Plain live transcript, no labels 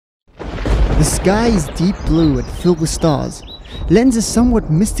The sky is deep blue and filled with stars, lends a somewhat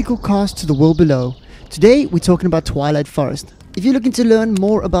mystical cast to the world below. Today we're talking about Twilight Forest. If you're looking to learn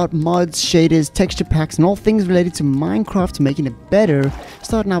more about mods, shaders, texture packs and all things related to Minecraft to making it better,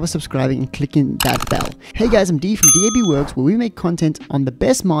 start now by subscribing and clicking that bell. Hey guys, I'm D from DAB Works, where we make content on the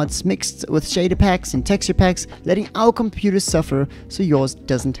best mods mixed with shader packs and texture packs, letting our computers suffer so yours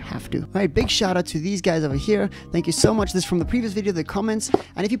doesn't have to. Alright, big shout out to these guys over here. Thank you so much. This is from the previous video, the comments,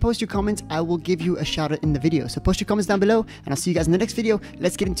 and if you post your comments, I will give you a shout out in the video. So post your comments down below and I'll see you guys in the next video.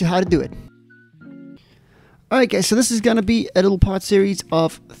 Let's get into how to do it. Alright guys, so this is going to be a little part series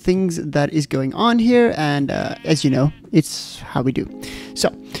of things that is going on here, and as you know, it's how we do. So,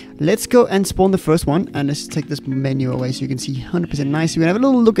 let's go and spawn the first one, and let's take this menu away so you can see 100% nice. We're going to have a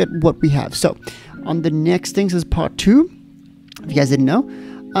little look at what we have. So, on the next things is part 2, if you guys didn't know,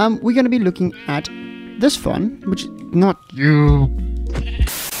 we're going to be looking at this fun, which is not you.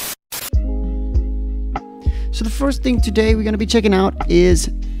 So the first thing today we're going to be checking out is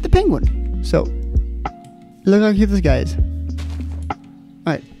the penguin. So, look how cute this guy is.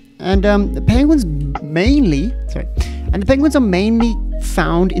 Alright, and the penguins are mainly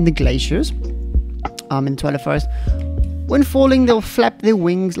found in the glaciers, in Twilight Forest. When falling, they'll flap their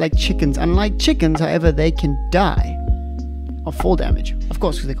wings like chickens. Unlike chickens, however, they can die of fall damage. Of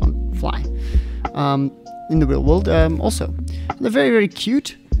course, because they can't fly. In the real world, also. They're very, very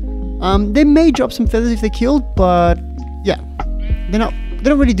cute. They may drop some feathers if they're killed, but yeah. They don't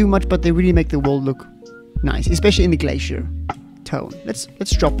really do much, but they really make the world look nice, especially in the glacier tone. Let's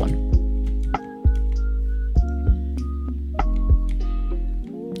drop one.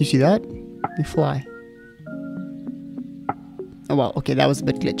 You see that? They fly. Oh well, okay, that was a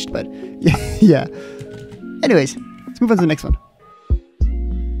bit glitched, but yeah. Anyways, let's move on to the next one.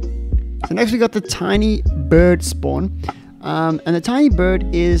 So next we got the tiny bird spawn, and the tiny bird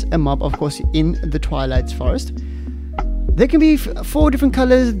is a mob, of course, in the Twilight Forest. There can be 4 different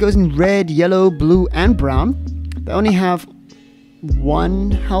colors. It goes in red, yellow, blue, and brown. They only have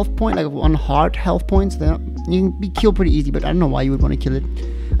 1 health point, like 1 heart health points. You can be killed pretty easy, but I don't know why you would want to kill it.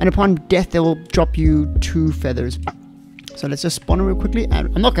 And upon death, they will drop you 2 feathers. So let's just spawn him real quickly.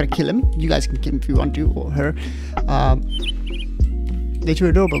 And I'm not going to kill him. You guys can kill him if you want to, or her. They're too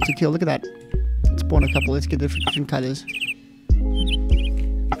adorable to kill. Look at that. Let's spawn a couple. Let's get different colors.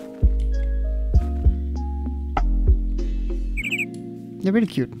 They're really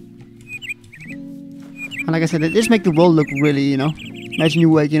cute. And like I said, they just make the world look really, you know. Imagine you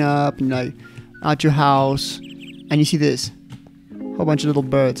waking up and like out your house and you see this whole bunch of little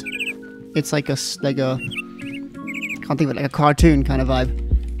birds. It's like a can't think of it, like a cartoon kind of vibe.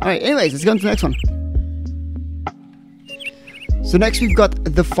 Alright, anyways, let's go on to the next one. So next we've got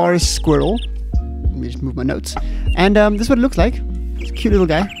the forest squirrel. Let me just move my notes. And this is what it looks like. It's a cute little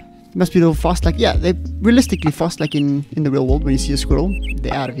guy. It must be a little fast, like, yeah, they're realistically fast, like in the real world. When you see a squirrel,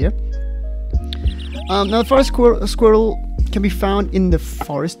 they're out of here. Now, the forest squirrel can be found in the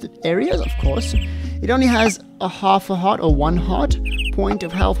forested areas, of course. It only has a half a heart or 1 heart point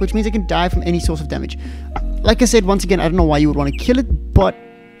of health, which means it can die from any source of damage. Like I said, once again, I don't know why you would want to kill it, but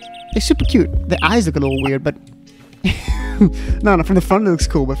they're super cute. The eyes look a little weird, but no, from the front it looks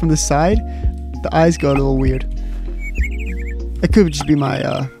cool, but from the side, the eyes go a little weird. It could just be my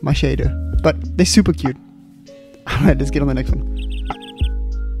my shader, but they're super cute. Alright, let's get on the next one.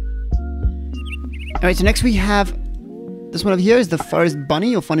 Alright, so next we have this one over here is the forest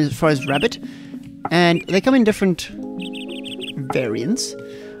bunny or forest rabbit, and they come in different variants.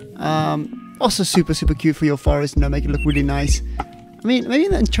 Also super cute for your forest, you know, make it look really nice. I mean, maybe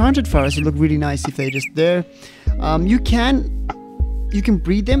in the enchanted forest it would look really nice if they're just there. You can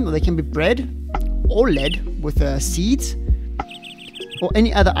breed them, or they can be bred or led with seeds or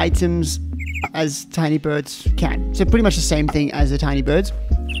any other items as tiny birds can. So pretty much the same thing as the tiny birds.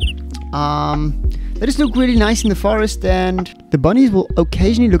 They just look really nice in the forest, and the bunnies will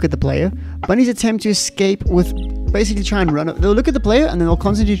occasionally look at the player. Bunnies attempt to escape with basically try and run. They'll look at the player and then they'll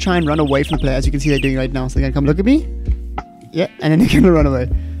constantly try and run away from the player, as you can see they're doing right now. So they're gonna come look at me. Yeah, and then they're gonna run away.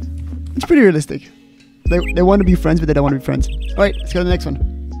 It's pretty realistic. They want to be friends, but they don't want to be friends. Alright, let's go to the next one.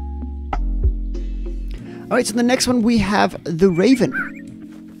 Alright, so the next one we have the raven.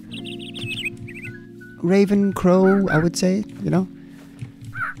 Raven, crow, I would say, you know.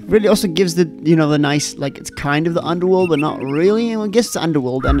 Really also gives the, you know, the nice, like, it's kind of the underworld, but not really. Well, I guess it's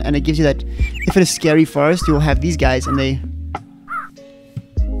underworld, and it gives you that, if in a scary forest, you'll have these guys, and they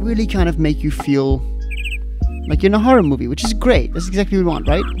really kind of make you feel like you're in a horror movie, which is great. That's exactly what we want,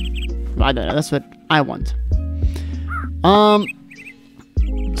 right? I don't know, that's what I want. So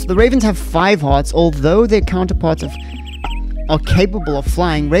the ravens have 5 hearts, although their counterparts of are capable of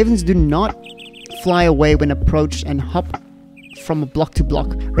flying, ravens do not fly away when approached and hop from block to block.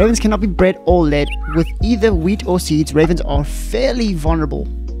 Ravens cannot be bred or led with either wheat or seeds. Ravens are fairly vulnerable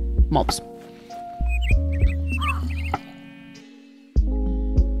mobs.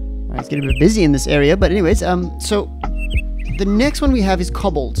 Alright, it's getting a bit busy in this area, but anyways, so the next one we have is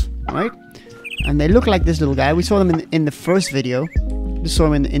Kobolds, right? And they look like this little guy. We saw them in the first video. We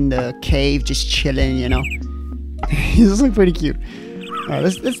saw him in the cave, just chilling, you know. He's like pretty cute. Alright,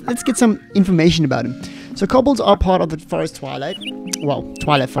 let's get some information about him. So kobolds are part of the forest twilight. Well,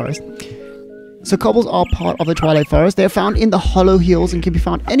 Twilight Forest. So kobolds are part of the Twilight Forest. They're found in the hollow hills and can be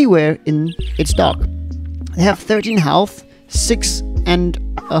found anywhere in its dark. They have 13 health,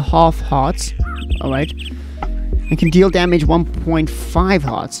 6.5 hearts. Alright. And can deal damage 1.5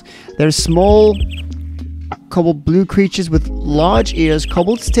 hearts. They're small kobold blue creatures with large ears.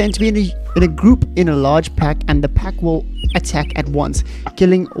 Kobolds tend to be in a group in a large pack, and the pack will attack at once.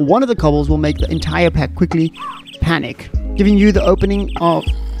 Killing one of the kobolds will make the entire pack quickly panic, giving you the opening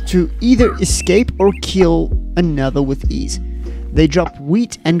to either escape or kill another with ease. They drop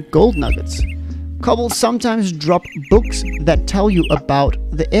wheat and gold nuggets. Kobolds sometimes drop books that tell you about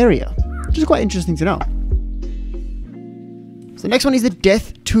the area, which is quite interesting to know. So the next one is the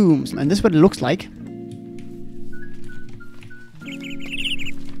Death Tombs, and this is what it looks like.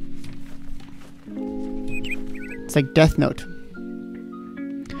 It's like Death Note.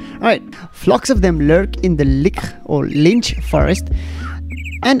 Alright, flocks of them lurk in the Lynch Forest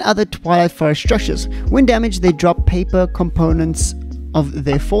and other Twilight Forest structures. When damaged, they drop paper components of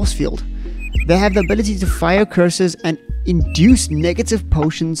their force field. They have the ability to fire curses and induce negative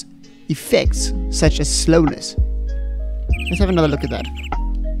potions effects, such as slowness. Let's have another look at that.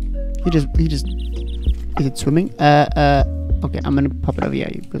 He just is it swimming? Okay, I'm gonna pop it over here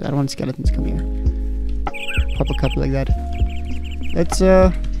because I don't want skeletons to come here. Pop a couple like that. Let's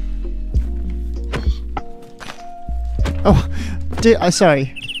oh,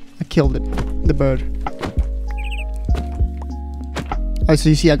 sorry, I killed it. The bird. Oh, so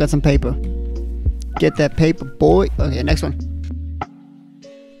you see, I got some paper. Get that paper, boy. Okay, next one.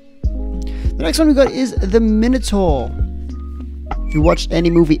 The next one we got is the Minotaur. If you watched any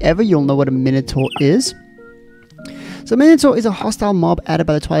movie ever, you'll know what a Minotaur is. So Minotaur is a hostile mob added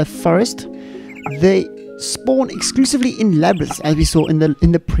by the Twilight Forest. They spawn exclusively in labyrinths, as we saw in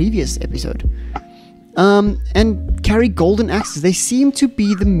the previous episode, and carry golden axes. They seem to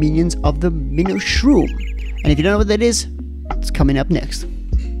be the minions of the Minoshroom, and if you don't know what that is, it's coming up next.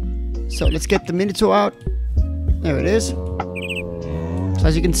 So let's get the Minotaur out. There it is. So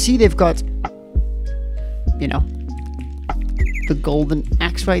as you can see, they've got, you know, the golden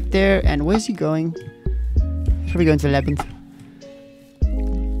axe right there. And where's he going? He's probably going to the labyrinth.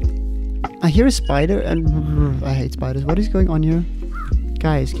 I hear a spider, and I hate spiders. What is going on here?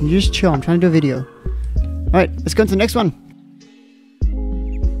 Guys, can you just chill? I'm trying to do a video. Alright, let's go on to the next one.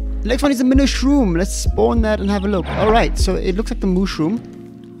 The next one is the Minoshroom. Let's spawn that and have a look. Alright, so it looks like the Minoshroom.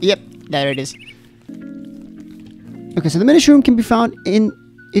 Yep, there it is. Okay, so the Minoshroom can be found in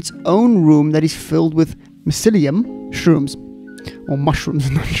its own room that is filled with mycelium shrooms. Or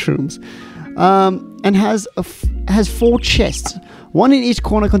mushrooms, not shrooms. And has 4 chests, one in each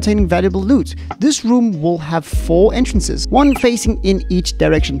corner containing valuable loot. This room will have 4 entrances, one facing in each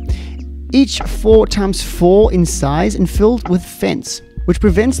direction, each 4 times 4 in size and filled with fence, which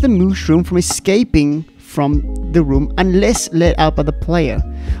prevents the Minoshroom from escaping from the room unless let out by the player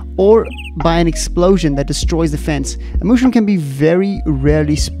or by an explosion that destroys the fence. A Minoshroom can be very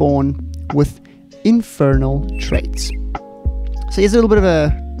rarely spawn with infernal traits. So here's a little bit of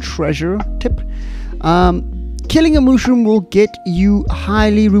a treasure tip. Killing a Minoshroom will get you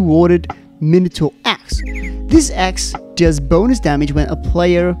highly rewarded Minotaur axe. This axe does bonus damage when a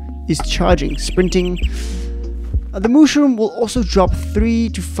player is charging, sprinting. The Minoshroom will also drop 3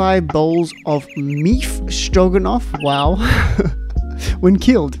 to 5 bowls of beef stroganoff. Wow. When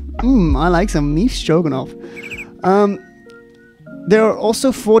killed. I like some beef stroganoff. There are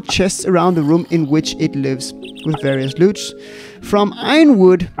also 4 chests around the room in which it lives, with various loots, from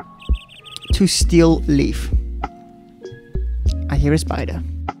ironwood to steel leaf. I hear a spider.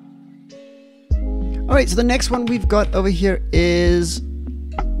 Alright, so the next one we've got over here is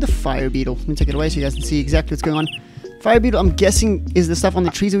the fire beetle. Let me take it away so you guys can see exactly what's going on. Fire beetle, I'm guessing, is the stuff on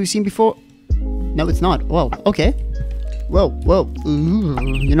the trees that we've seen before. No, it's not. Whoa, okay. Whoa. Ooh,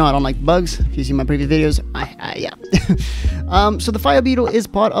 you know I don't like bugs. If you've seen my previous videos, yeah. So the fire beetle is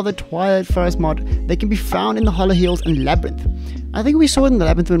part of the Twilight Forest mod. They can be found in the Hollow Hills and Labyrinth. I think we saw it in the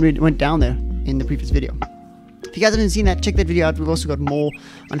Labyrinth when we went down there in the previous video. If you guys haven't seen that, check that video out. We've also got more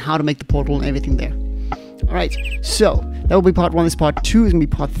on how to make the portal and everything there. Alright, so that will be part 1. This part 2 is going to be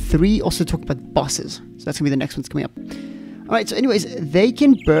part 3. Also talk about bosses. So that's going to be the next one's coming up. Alright, so anyways, they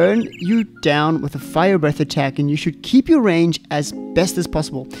can burn you down with a fire breath attack, and you should keep your range as best as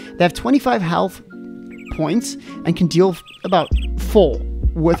possible. They have 25 health points and can deal about 4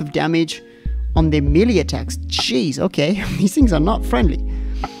 worth of damage on their melee attacks. Jeez, okay. These things are not friendly.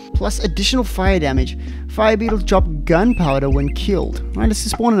 Plus additional fire damage. Fire beetles drop gunpowder when killed. Alright, let's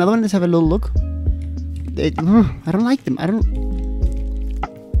just spawn another one. Let's have a little look. I don't like them. I don't...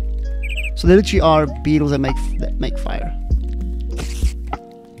 So they literally are beetles that make fire.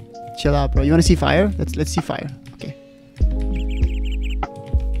 Chill out, bro. You want to see fire? Let's see fire. Okay.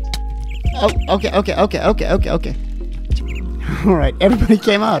 Oh, okay. Alright, everybody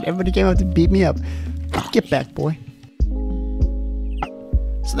came out. Everybody came out to beat me up. Get back, boy.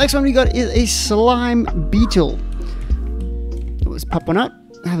 So next one we got is a slime beetle. Let's pop one out.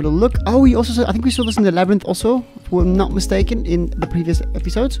 Have a little look. Oh, we also saw, I think we saw this in the labyrinth also, if we're not mistaken, in the previous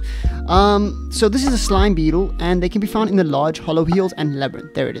episodes. So this is a slime beetle, and they can be found in the large hollow hills and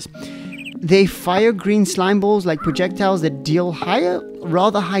labyrinth. There it is. They fire green slime balls like projectiles that deal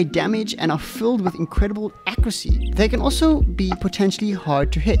rather high damage and are filled with incredible accuracy. They can also be potentially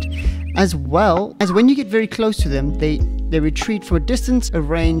hard to hit, as well as when you get very close to them, they retreat from a distance of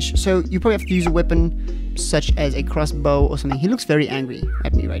range, so you probably have to use a weapon such as a crossbow or something. He looks very angry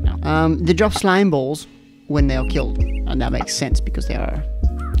at me right now. They drop slime balls when they are killed, and that makes sense because they are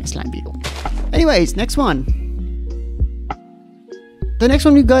a slime beetle. Anyways, next one. The next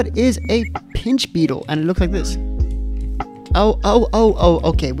one we got is a pinch beetle, and it looks like this. Oh,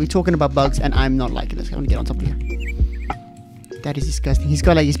 okay, we're talking about bugs, and I'm not liking this. I'm gonna get on top of here. That is disgusting. He's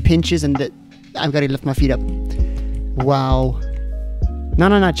got like his pinches, and I've got to lift my feet up. Wow.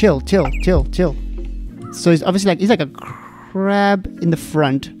 No, chill. So he's obviously he's like a crab in the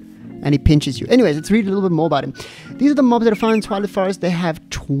front, and he pinches you. Anyways, let's read a little bit more about him. These are the mobs that are found in Twilight Forest. They have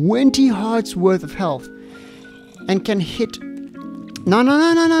 20 hearts worth of health, and can hit... No.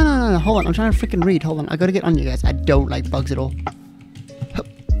 Hold on, I'm trying to freaking read. Hold on, I gotta get on you guys. I don't like bugs at all.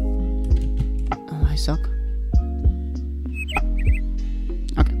 Oh, I suck.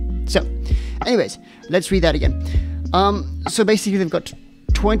 Okay, so, anyways, let's read that again. So basically they've got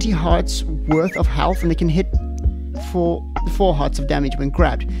 20 hearts worth of health, and they can hit for 4 hearts of damage when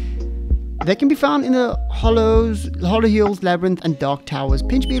grabbed. They can be found in the hollow hills, labyrinth, and dark towers.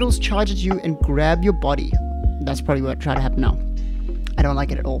 Pinch beetles charge at you and grab your body. That's probably what tried to happen now. I don't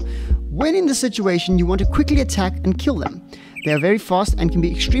like it at all. When in this situation, you want to quickly attack and kill them. They are very fast and can be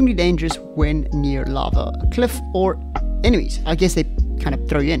extremely dangerous when near lava, a cliff, or enemies. I guess they kind of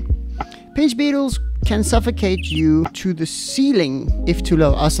throw you in. Pinch beetles can suffocate you to the ceiling if too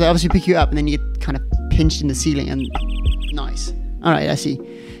low. So they obviously pick you up, and then you get kind of pinched in the ceiling. And nice. All right, I see.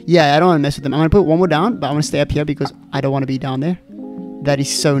 Yeah, I don't want to mess with them. I'm gonna put one more down, but I want to stay up here because I don't want to be down there. That is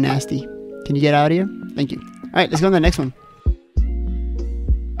so nasty. Can you get out of here? Thank you. All right, let's go on to the next one.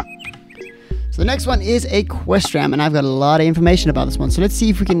 So the next one is a quest ram, and I've got a lot of information about this one. So let's see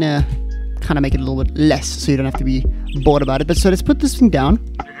if we can kind of make it a little bit less, so you don't have to be bored about it. But so let's put this thing down.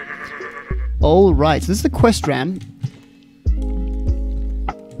 All right, so this is the quest ram.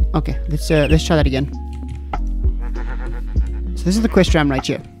 Okay, let's try that again. So this is the quest ram right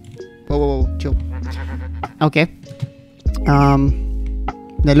here. Whoa, chill. Okay.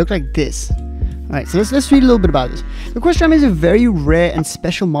 They look like this. Alright, so let's read a little bit about this. The quest ram is a very rare and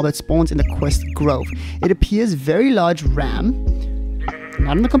special mob that spawns in the quest grove. It appears very large ram,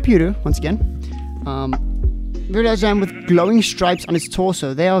 not on the computer, once again. Very large ram with glowing stripes on its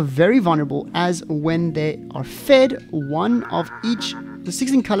torso. They are very vulnerable, as when they are fed one of each the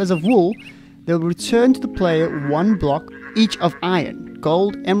 16 colors of wool, they will return to the player 1 block each of iron,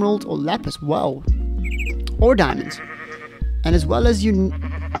 gold, emerald, or lapis. Wow. Or diamonds. And as well as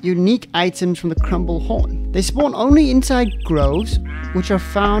unique items from the crumble horn. They spawn only inside groves, which are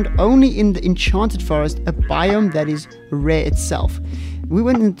found only in the enchanted forest, a biome that is rare itself. We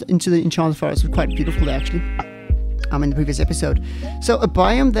went into the enchanted forest. It was quite beautiful there, actually. In the previous episode. So a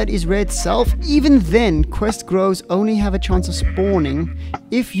biome that is rare itself. Even then, quest groves only have a chance of spawning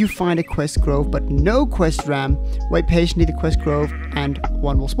if you find a quest grove, but no quest ram. Wait patiently the quest grove and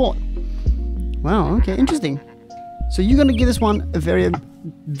one will spawn. Wow, okay, interesting. So you're gonna give this one a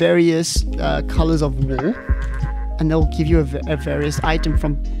various colors of wool, and they'll give you a various item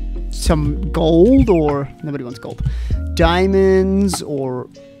from some gold, or nobody wants gold, diamonds, or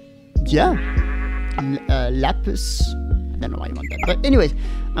yeah, lapis. I don't know why you want that, but anyways,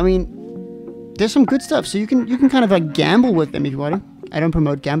 I mean, there's some good stuff. So you can kind of like gamble with them if you want to. I don't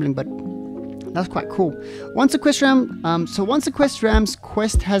promote gambling, but that's quite cool. Once a quest ram, once the quest ram's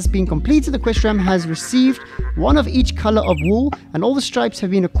quest has been completed, the quest ram has received one of each color of wool, and all the stripes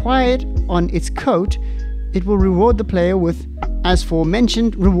have been acquired on its coat. It will reward the player with, as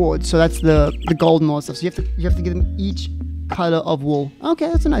forementioned, rewards. So that's the golden all stuff. So you have to give them each color of wool. Okay,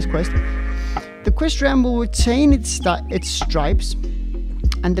 that's a nice quest. The quest ram will retain its stripes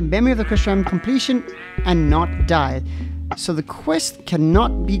and the memory of the quest ram completion and not die. So the quest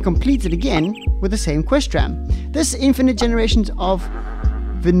cannot be completed again with the same quest ram. This infinite generations of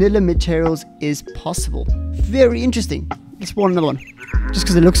vanilla materials is possible. Very interesting. Let's spawn another one. Just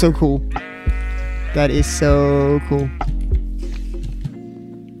because it looks so cool. That is so cool.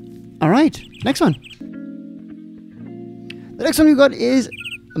 Alright, next one. The next one we got is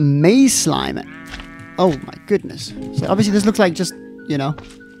maze slime. Oh my goodness. So obviously this looks like just, you know,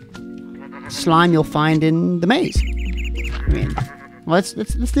 slime you'll find in the maze. I mean, well,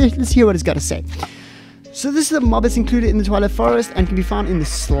 let's hear what it's got to say. So this is a mob that's included in the Twilight Forest and can be found in the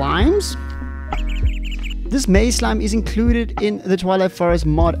slimes. This maze slime is included in the Twilight Forest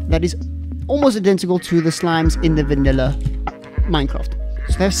mod that is almost identical to the slimes in the vanilla Minecraft.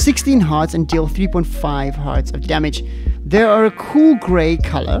 So they have 16 hearts and deal 3.5 hearts of damage. They are a cool grey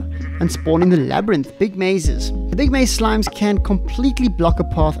color and spawn in the labyrinth, big mazes. The big maze slimes can completely block a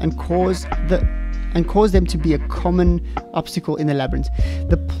path and cause them to be a common obstacle in the labyrinth.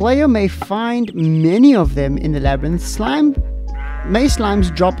 The player may find many of them in the labyrinth. Maze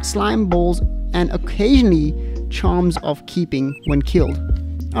slimes drop slime balls and occasionally charms of keeping when killed.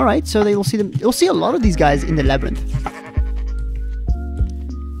 Alright, so you'll see a lot of these guys in the labyrinth.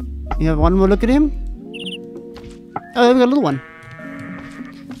 You have one more look at him. Oh, we got a little one.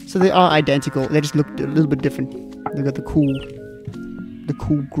 So they are identical. They just look a little bit different. They got the cool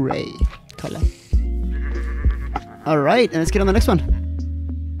grey color. Alright, and let's get on the next one.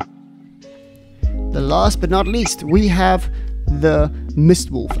 The last but not least, we have the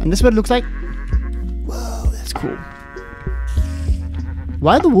Mist Wolf. And this is what it looks like. Whoa, that's cool.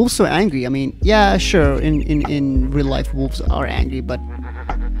 Why are the wolves so angry? I mean, yeah, sure, in real life wolves are angry, but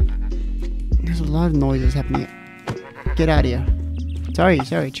there's a lot of noises happening. Get out of here.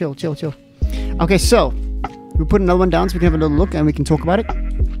 Sorry, chill. Okay, so we'll put another one down so we can have a little look and we can talk about it.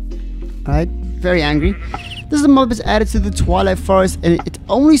 Alright, very angry. This is a mob that's added to the Twilight Forest, and it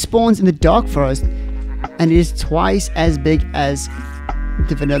only spawns in the Dark Forest, and it is twice as big as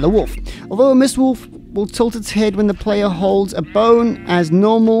the vanilla wolf. Although a Mist Wolf will tilt its head when the player holds a bone as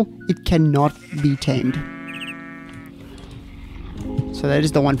normal, it cannot be tamed. So that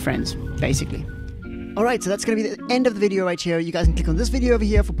is the one, friends, basically. Alright, so that's going to be the end of the video right here. You guys can click on this video over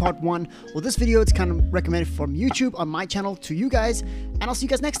here for part 1, or this video it's kind of recommended from YouTube on my channel to you guys, and I'll see you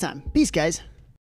guys next time. Peace, guys.